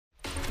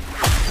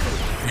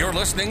You're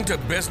listening to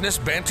Business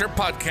Banter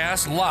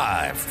Podcast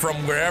live from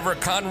wherever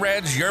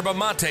Conrad's yerba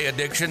mate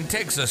addiction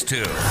takes us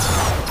to.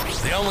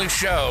 The only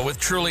show with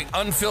truly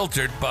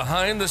unfiltered,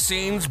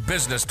 behind-the-scenes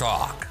business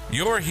talk.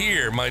 You're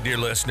here, my dear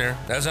listener,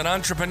 as an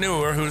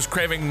entrepreneur who's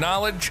craving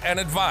knowledge and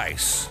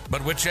advice.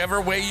 But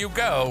whichever way you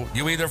go,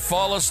 you either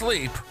fall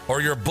asleep or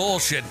your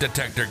bullshit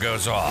detector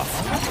goes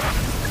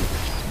off.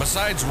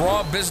 Besides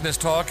raw business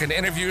talk and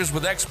interviews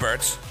with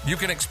experts, you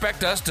can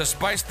expect us to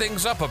spice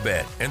things up a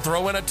bit and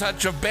throw in a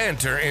touch of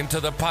banter into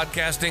the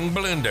podcasting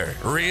blender.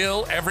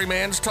 Real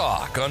everyman's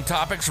talk on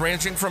topics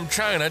ranging from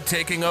China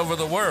taking over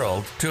the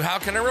world to how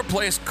can I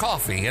replace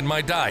coffee in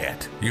my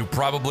diet? You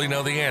probably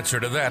know the answer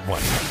to that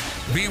one.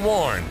 Be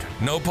warned,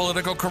 no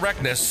political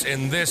correctness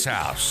in this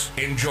house.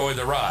 Enjoy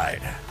the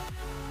ride.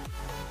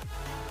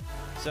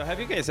 So have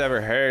you guys ever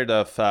heard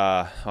of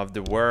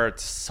the word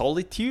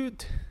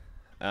solitude?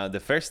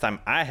 The first time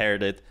I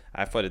heard it,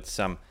 I thought it's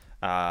some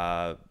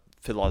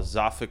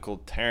philosophical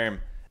term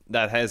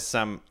that has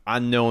some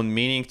unknown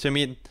meaning to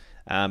me,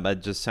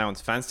 but just sounds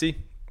fancy.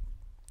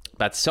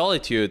 But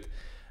solitude,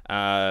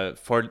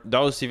 for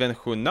those even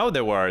who know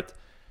the word,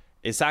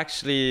 is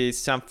actually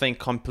something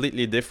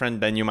completely different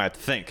than you might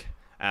think.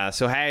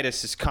 So hey,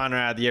 this is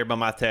Conrad Yerba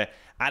Mate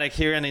Addict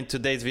here, and in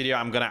today's video,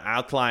 I'm going to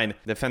outline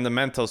the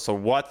fundamentals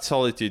of what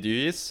solitude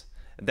is.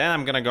 Then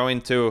I'm going to go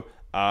into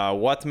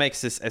what makes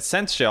this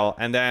essential,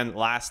 and then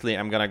lastly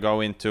I'm gonna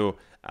go into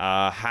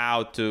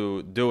how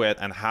to do it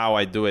and how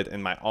I do it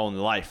in my own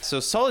life.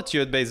 So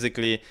solitude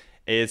basically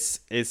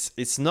is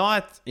it's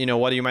not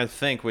what you might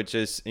think, which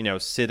is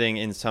sitting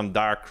in some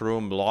dark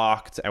room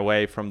locked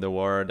away from the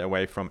world,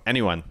 away from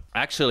anyone.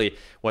 Actually,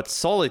 what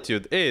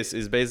solitude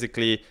is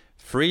basically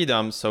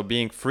freedom. So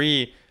being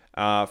free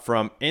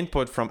from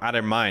input from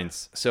other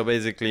minds. So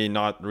basically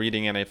not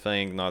reading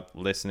anything, not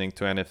listening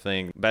to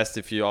anything. Best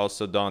if you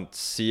also don't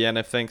see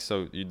anything,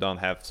 so you don't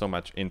have so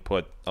much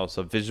input,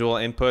 also visual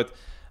input.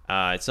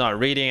 It's not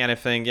reading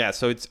anything. Yeah,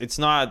 so it's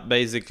not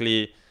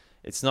basically,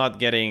 it's not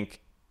getting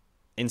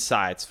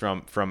insights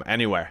from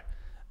anywhere.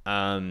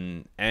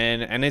 And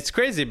it's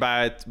crazy,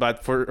 but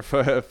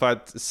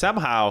but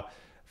somehow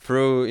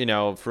through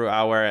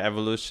our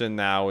evolution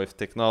now with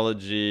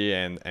technology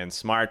and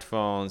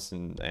smartphones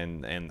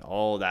and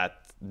all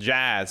that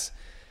jazz,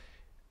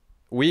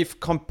 we've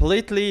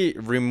completely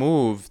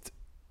removed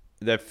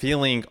the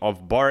feeling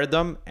of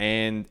boredom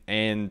and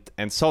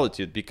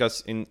solitude,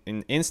 because in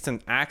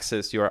instant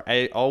access you are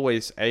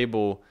always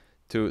able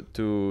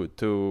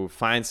to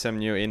find some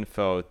new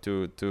info,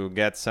 to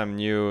get some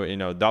new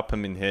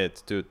dopamine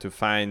hit, to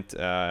find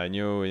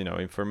new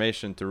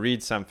information, to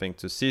read something,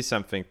 to see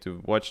something,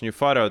 to watch new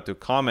photo, to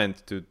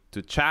comment,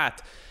 to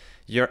chat.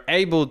 You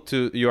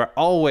are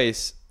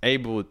always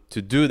able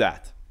to do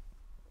that.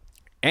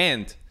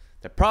 And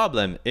the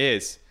problem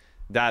is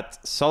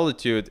that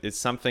solitude is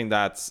something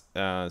that's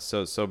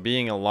so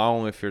being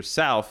alone with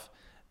yourself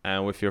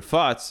and with your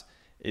thoughts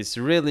is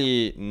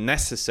really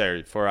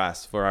necessary for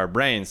us, for our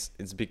brains.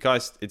 It's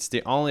because it's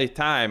the only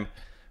time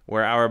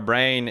where our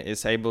brain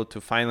is able to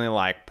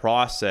finally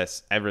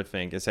process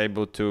everything. It's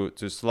able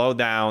to slow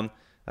down.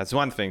 That's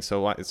one thing.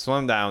 So it's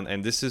slowing down,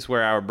 and this is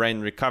where our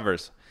brain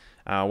recovers.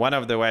 One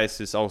of the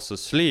ways is also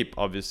sleep,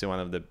 obviously one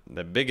of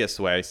the biggest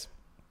ways.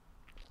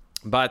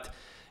 But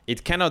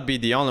it cannot be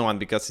the only one,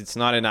 because it's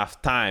not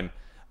enough time.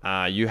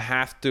 You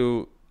have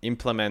to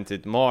implement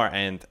it more,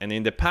 and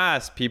in the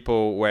past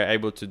people were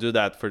able to do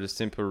that for the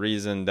simple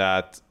reason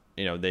that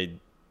they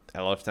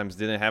a lot of times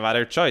didn't have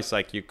other choice.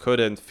 Like, you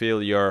couldn't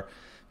fill your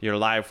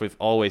life with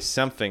always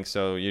something.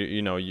 So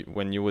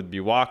when you would be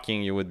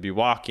walking,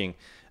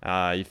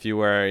 if you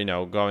were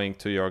going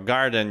to your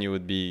garden, you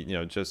would be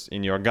just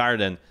in your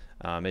garden,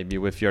 maybe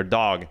with your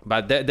dog.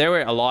 But there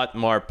were a lot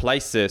more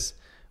places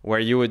where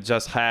you would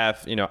just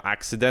have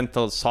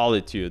accidental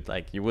solitude,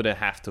 like you wouldn't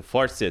have to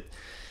force it.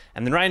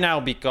 And right now,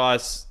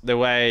 because the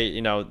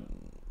way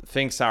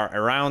things are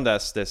around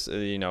us, this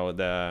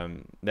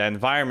the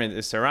environment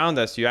is around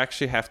us, you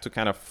actually have to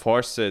kind of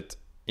force it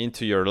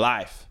into your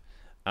life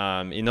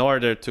in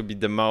order to be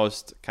the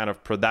most kind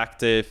of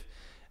productive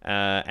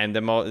and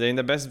in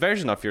the best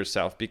version of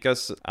yourself.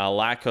 Because a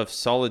lack of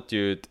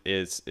solitude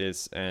is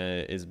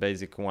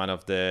basically one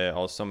of the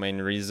also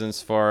main reasons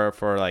for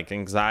like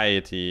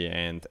anxiety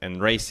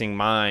and racing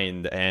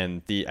mind,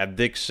 and the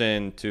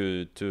addiction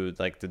to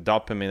like the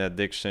dopamine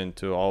addiction,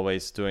 to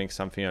always doing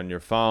something on your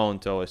phone,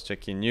 to always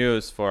checking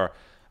news, for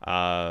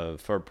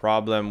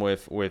problem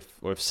with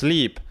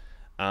sleep.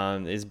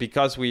 Is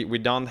because we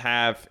don't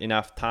have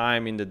enough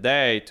time in the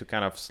day to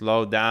kind of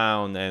slow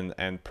down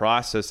and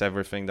process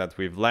everything that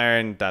we've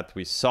learned, that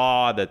we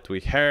saw, that we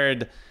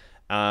heard,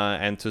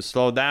 and to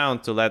slow down,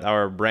 to let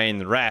our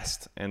brain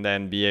rest and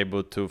then be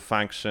able to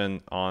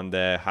function on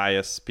the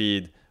highest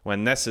speed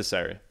when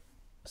necessary.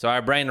 So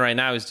our brain right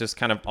now is just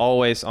kind of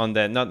always on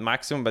the, not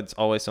maximum, but it's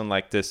always on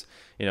like this,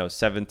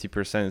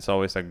 70%, it's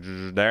always like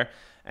there.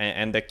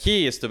 And the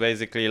key is to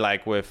basically,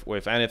 like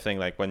with anything,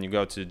 like when you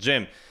go to the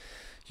gym,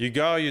 you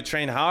go, you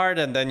train hard,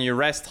 and then you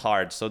rest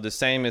hard. So the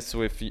same is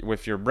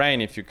with your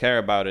brain. If you care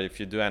about it, if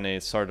you do any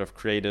sort of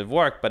creative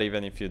work, but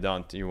even if you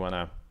don't, you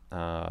wanna,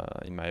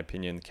 in my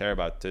opinion, care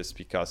about this,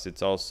 because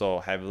it's also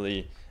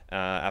heavily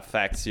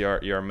affects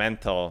your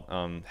mental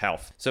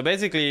health. So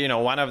basically,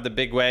 one of the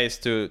big ways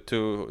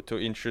to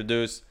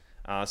introduce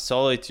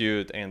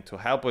solitude and to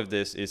help with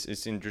this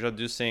is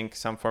introducing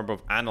some form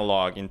of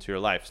analog into your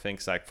life.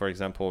 Things like, for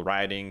example,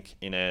 writing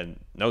in a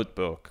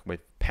notebook with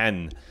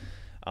pen,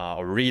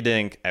 or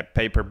reading a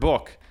paper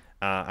book.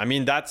 I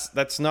mean,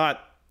 that's not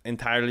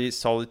entirely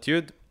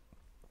solitude.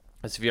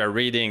 As if you are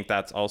reading,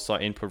 that's also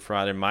input from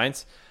other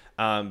minds.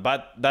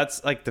 But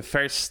that's like the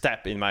first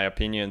step, in my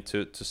opinion,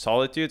 to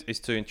solitude, is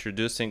to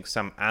introducing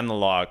some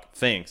analog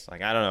things.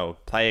 Like, I don't know,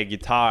 play a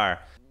guitar,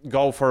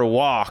 go for a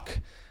walk,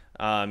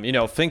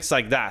 things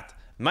like that.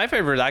 My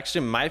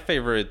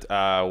favorite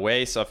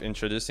ways of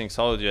introducing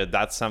solitude,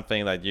 that's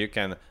something that you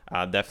can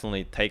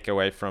definitely take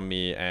away from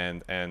me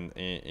and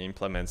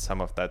implement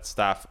some of that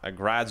stuff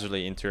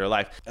gradually into your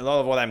life. A lot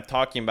of what I'm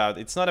talking about,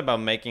 it's not about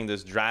making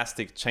these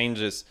drastic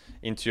changes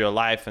into your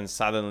life and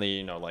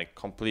suddenly,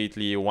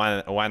 completely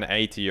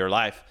 180 your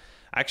life.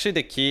 Actually,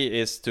 the key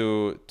is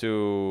to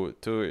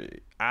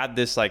add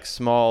this like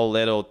small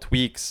little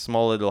tweaks,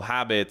 small little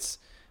habits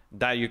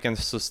that you can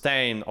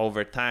sustain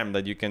over time,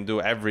 that you can do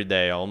every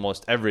day,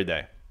 almost every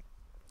day.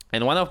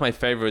 And one of my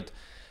favorite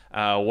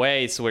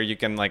ways where you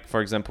can, like, for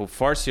example,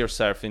 force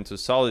yourself into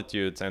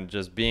solitude and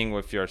just being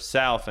with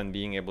yourself and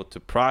being able to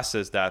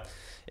process that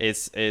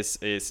is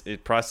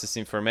process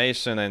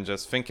information and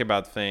just think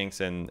about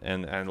things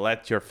and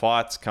let your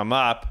thoughts come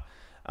up,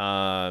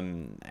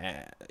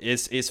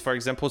 is for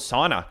example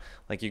sauna.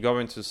 Like, you go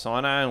into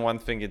sauna, and one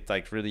thing, it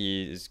like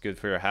really is good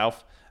for your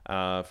health,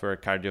 for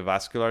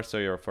cardiovascular,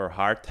 so for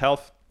heart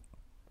health.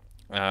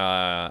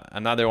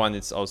 Another one,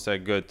 it's also a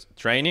good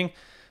training.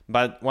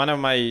 But one of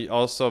my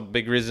also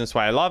big reasons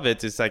why I love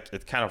it is like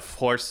it kind of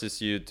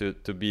forces you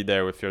to be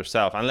there with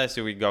yourself, unless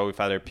you would go with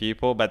other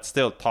people. But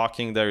still,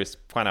 talking there is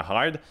kind of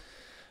hard,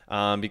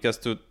 because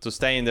to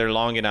stay in there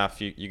long enough,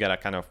 you gotta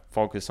kind of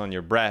focus on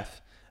your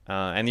breath,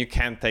 and you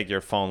can't take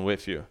your phone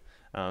with you.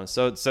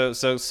 So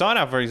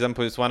sauna, for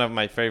example, is one of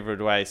my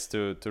favorite ways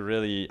to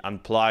really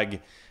unplug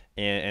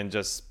and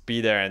just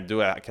be there and do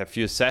like a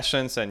few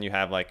sessions, and you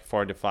have like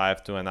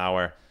 45 to an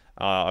hour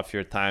of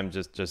your time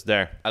just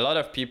there. A lot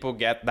of people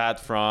get that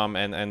from,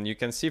 and you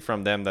can see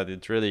from them that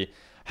it really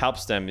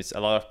helps them. It's a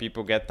lot of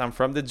people get them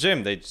from the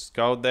gym. They just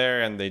go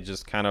there and they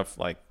just kind of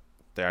like,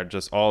 they are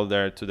just all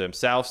there to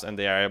themselves, and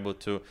they are able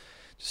to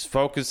just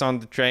focus on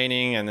the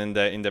training, and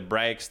in the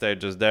breaks they're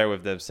just there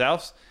with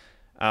themselves.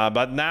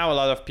 But now a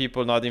lot of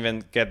people not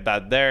even get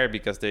that there,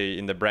 because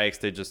in the breaks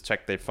they just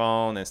check their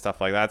phone and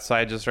stuff like that. So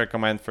I just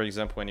recommend, for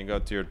example, when you go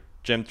to your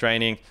gym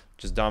training,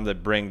 just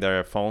don't bring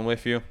their phone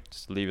with you.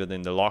 Just leave it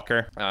in the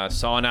locker.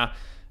 Sauna,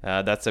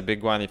 that's a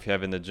big one. If you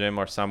have in the gym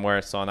or somewhere,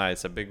 sauna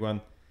is a big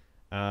one.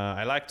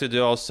 I like to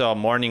do also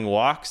morning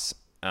walks,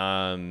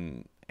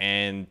 and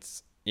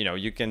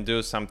you can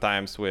do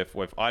sometimes with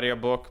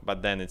audiobook,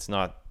 but then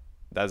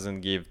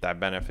doesn't give that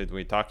benefit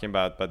we're talking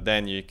about. But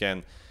then you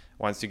can,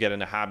 once you get in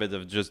the habit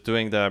of just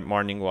doing the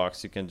morning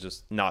walks, you can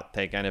just not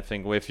take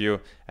anything with you.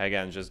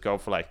 Again, just go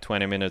for like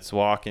 20 minutes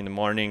walk in the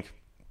morning.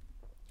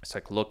 It's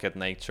like, look at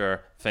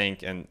nature,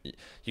 think, and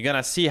you're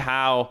gonna see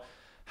how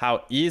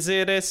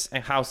easy it is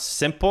and how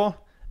simple.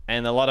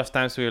 And a lot of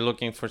times we're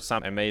looking for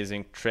some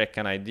amazing trick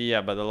and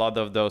idea, but a lot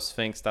of those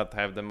things that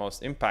have the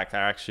most impact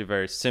are actually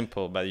very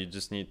simple, but you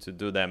just need to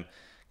do them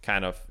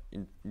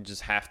you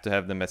just have to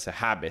have them as a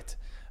habit.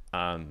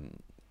 And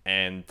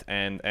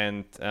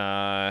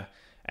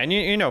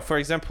for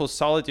example,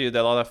 solitude,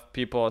 a lot of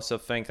people also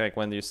think, like,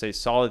 when you say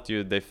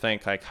solitude, they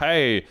think like,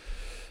 hey,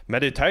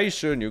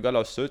 meditation, you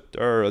gotta sit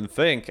there and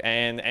think,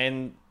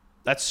 and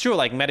that's true.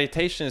 Like,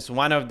 meditation is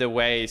one of the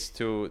ways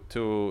to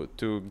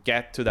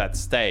get to that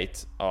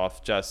state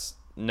of just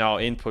no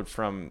input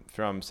from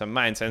some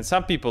minds, and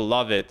some people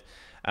love it,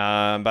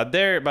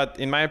 but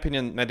in my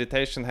opinion,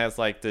 meditation has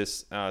like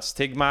this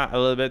stigma a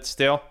little bit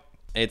still.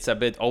 It's a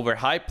bit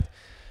overhyped.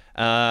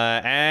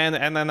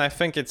 And then I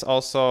think it's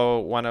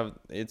also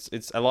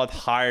it's a lot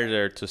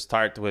harder to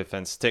start with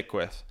and stick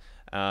with.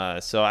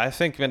 So I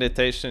think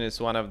meditation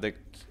is one of the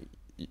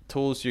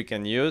tools you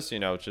can use,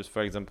 just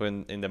for example,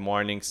 in the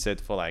morning, sit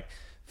for like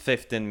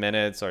 15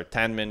 minutes or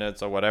 10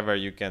 minutes or whatever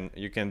you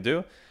can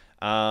do.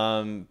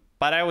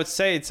 But I would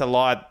say it's a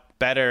lot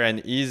better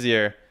and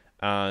easier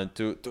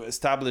to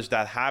establish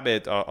that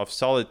habit of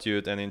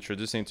solitude and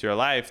introducing to your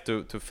life,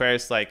 to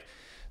first like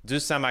do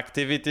some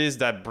activities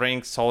that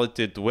bring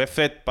solitude with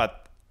it,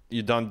 but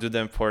you don't do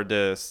them for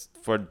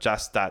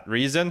just that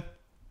reason.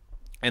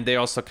 And they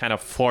also kind of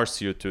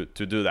force you to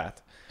do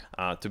that,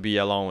 to be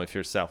alone with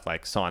yourself,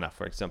 like sauna,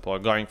 for example, or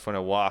going for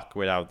a walk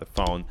without the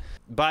phone.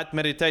 But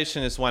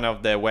meditation is one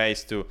of the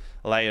ways to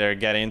later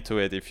get into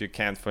it. If you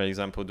can't, for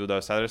example, do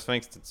those other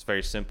things, it's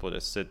very simple.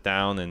 Just sit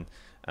down and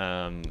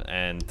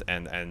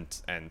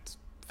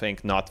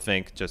think, not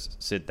think,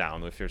 just sit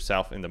down with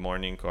yourself in the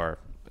morning, or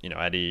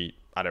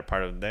other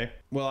part of the day.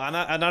 Well,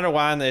 another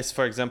one is,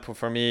 for example,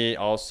 for me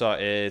also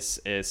is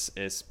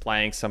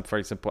playing some, for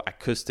example,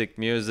 acoustic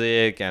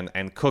music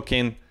and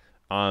cooking.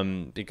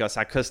 Because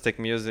acoustic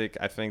music,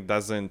 I think,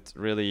 doesn't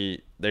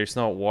really, there's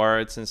no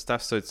words and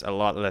stuff, so it's a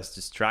lot less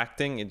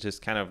distracting. It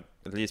just kind of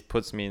at least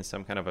puts me in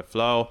some kind of a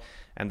flow.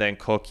 And then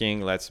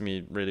cooking lets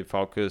me really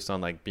focus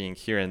on like being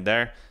here and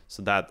there.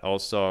 So that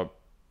also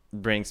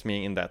brings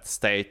me in that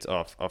state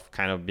of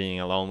kind of being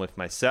alone with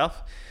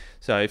myself.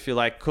 So if you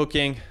like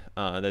cooking,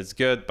 that's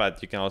good,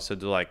 but you can also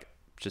do like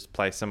just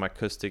play some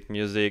acoustic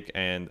music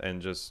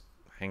and just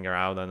hang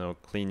around, I don't know,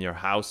 clean your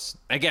house.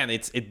 Again,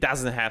 it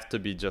doesn't have to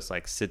be just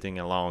like sitting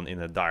alone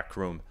in a dark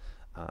room.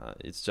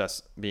 It's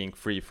just being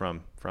free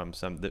from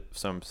some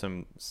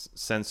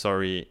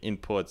sensory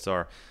inputs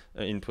or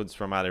inputs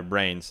from other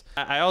brains.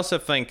 I also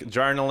think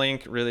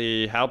journaling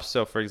really helps.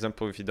 So for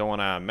example, if you don't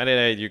want to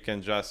meditate, you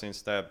can just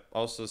instead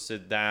also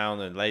sit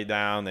down and lay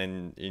down,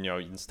 and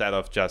instead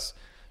of just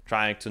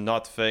trying to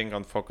not think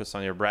and focus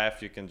on your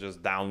breath, you can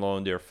just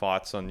download your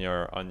thoughts on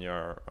your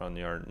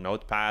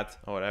notepad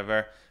or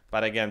whatever.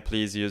 But again,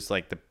 please use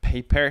like the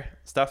paper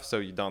stuff so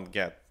you don't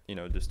get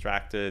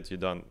distracted. You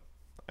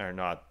are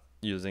not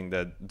using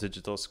the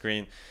digital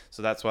screen.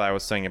 So that's what I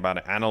was saying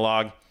about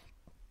analog.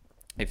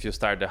 If you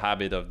start the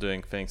habit of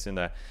doing things in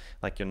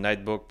your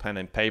notebook, pen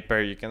and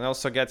paper, you can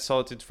also get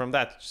solitude from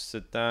that. Just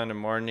sit down in the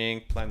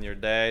morning, plan your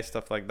day,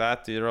 stuff like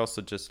that. You're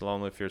also just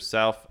alone with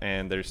yourself,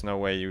 and there's no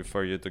way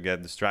for you to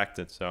get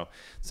distracted. So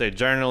say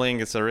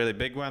journaling is a really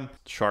big one.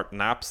 Short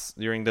naps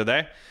during the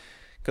day.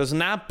 Because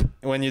nap,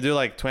 when you do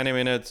like 20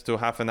 minutes to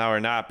half an hour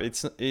nap,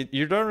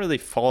 you don't really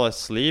fall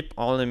asleep,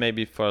 only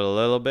maybe for a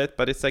little bit,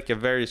 but it's like a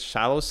very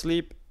shallow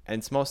sleep. And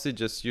it's mostly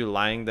just you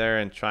lying there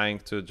and trying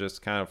to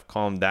just kind of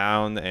calm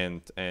down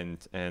and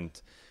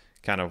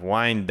kind of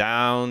wind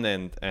down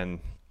and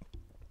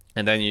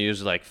then you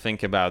usually like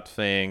think about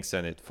things,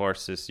 and it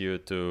forces you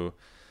to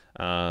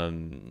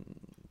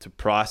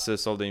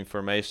process all the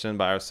information,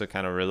 but also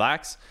kind of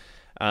relax.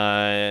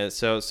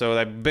 So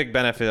the big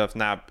benefit of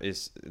nap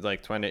is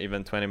like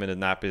 20-minute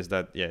nap is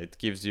that, it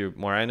gives you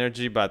more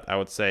energy, but I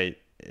would say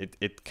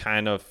it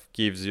kind of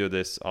gives you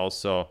this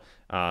also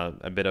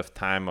a bit of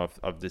time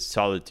of this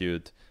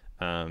solitude,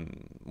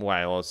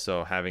 while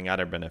also having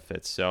other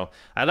benefits. So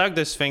I like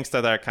these things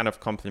that are kind of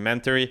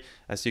complementary,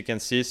 as you can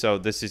see. So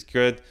this is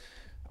good.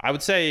 I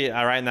would say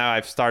right now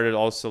I've started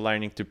also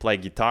learning to play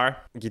guitar.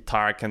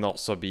 Guitar can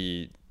also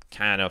be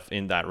kind of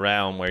in that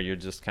realm where you're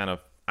just kind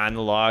of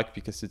analog,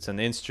 because it's an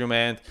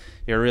instrument.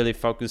 You're really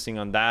focusing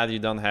on that. You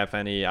don't have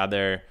any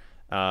other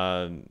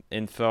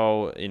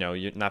info,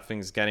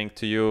 nothing's getting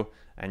to you,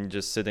 and you're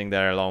just sitting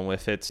there alone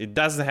with it. It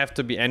doesn't have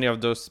to be any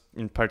of those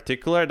in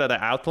particular that I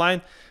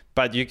outlined,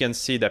 but you can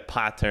see the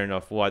pattern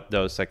of what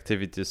those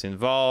activities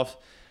involve.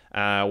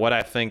 What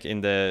I think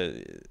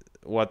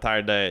what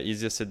are the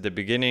easiest at the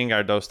beginning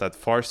are those that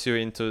force you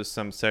into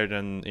some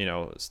certain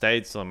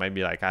states. So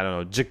maybe like, I don't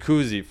know,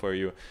 jacuzzi for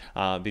you,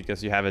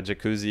 because you have a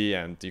jacuzzi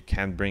and you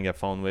can't bring a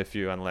phone with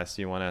you unless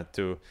you wanted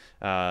to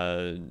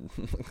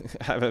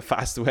have a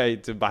fast way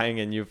to buying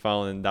a new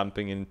phone and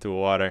dumping into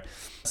water.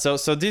 So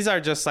these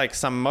are just like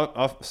some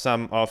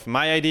of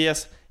my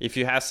ideas. If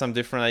you have some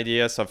different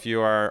ideas of you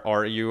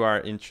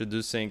are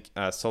introducing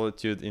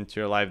solitude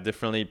into your life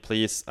differently,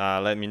 please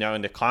let me know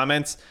in the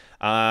comments.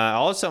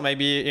 Also,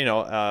 maybe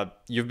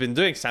you've been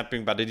doing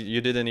something, but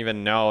you didn't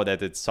even know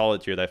that it's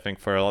solitude. I think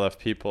for a lot of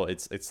people,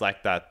 it's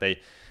like that.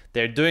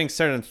 They're doing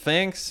certain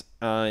things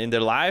in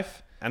their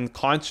life, and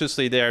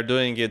consciously they are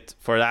doing it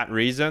for that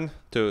reason,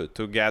 to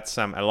get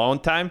some alone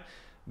time.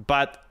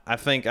 But I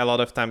think a lot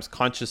of times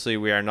consciously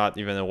we are not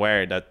even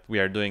aware that we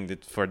are doing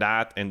it for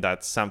that, and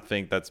that's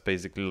something that's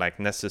basically like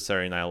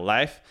necessary in our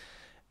life.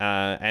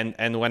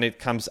 And when it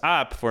comes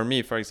up for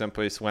me, for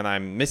example, is when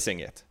I'm missing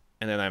it,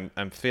 and then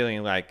I'm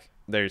feeling like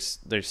there's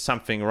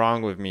something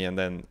wrong with me, and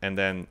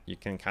then you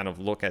can kind of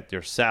look at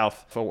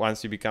yourself. For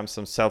once you become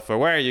some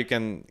self-aware, you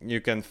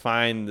can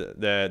find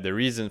the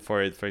reason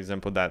for it. For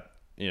example, that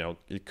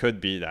it could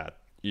be that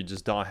you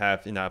just don't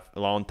have enough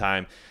alone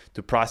time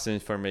to process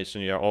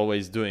information. You're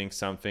always doing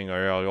something,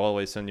 or you're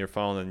always on your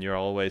phone, and you're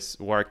always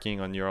working,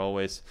 and you're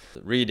always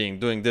reading,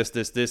 doing this,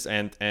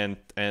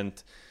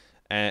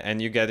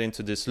 and you get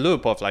into this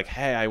loop of like,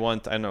 hey, I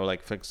know,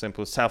 like for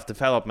example,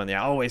 self-development. I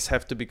always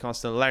have to be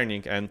constantly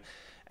learning,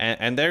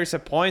 and there's a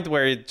point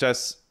where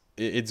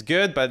it's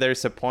good, but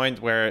there's a point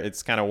where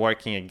it's kind of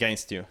working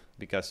against you,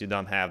 because you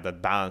don't have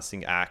that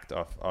balancing act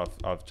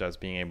of just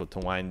being able to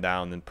wind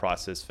down and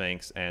process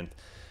things and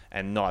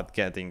not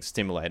getting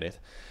stimulated.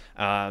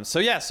 So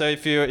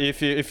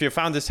if you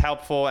found this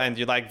helpful and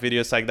you like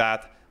videos like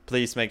that,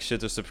 please make sure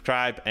to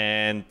subscribe.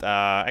 And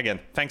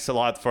again, thanks a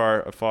lot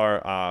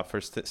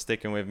for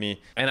sticking with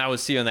me, and I will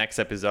see you next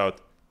episode.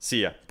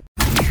 See ya.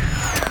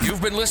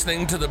 You've been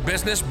listening to the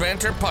Business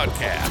Banter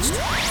Podcast.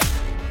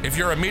 If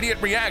your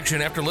immediate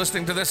reaction after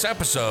listening to this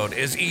episode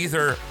is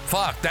either,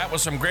 fuck, that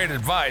was some great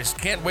advice,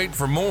 can't wait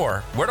for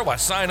more, where do I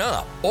sign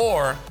up?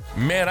 Or,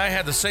 man, I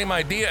had the same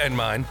idea in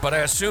mind, but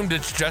I assumed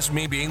it's just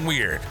me being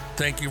weird.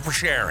 Thank you for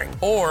sharing.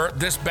 Or,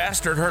 this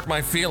bastard hurt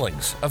my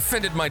feelings,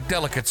 offended my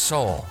delicate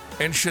soul,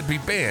 and should be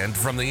banned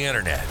from the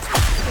internet.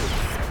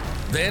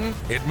 Then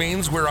it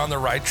means we're on the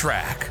right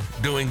track,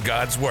 doing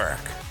God's work.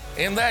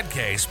 In that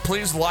case,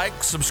 please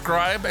like,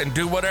 subscribe, and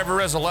do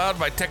whatever is allowed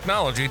by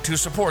technology to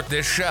support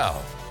this show.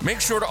 Make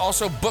sure to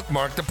also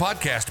bookmark the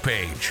podcast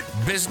page,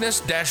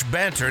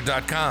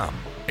 business-banter.com.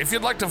 If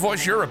you'd like to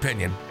voice your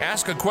opinion,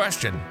 ask a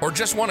question, or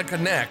just want to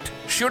connect,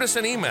 shoot us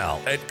an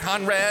email at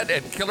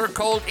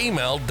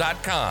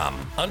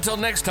conrad@killercoldemail.com. Until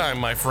next time,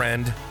 my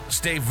friend,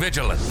 stay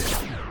vigilant.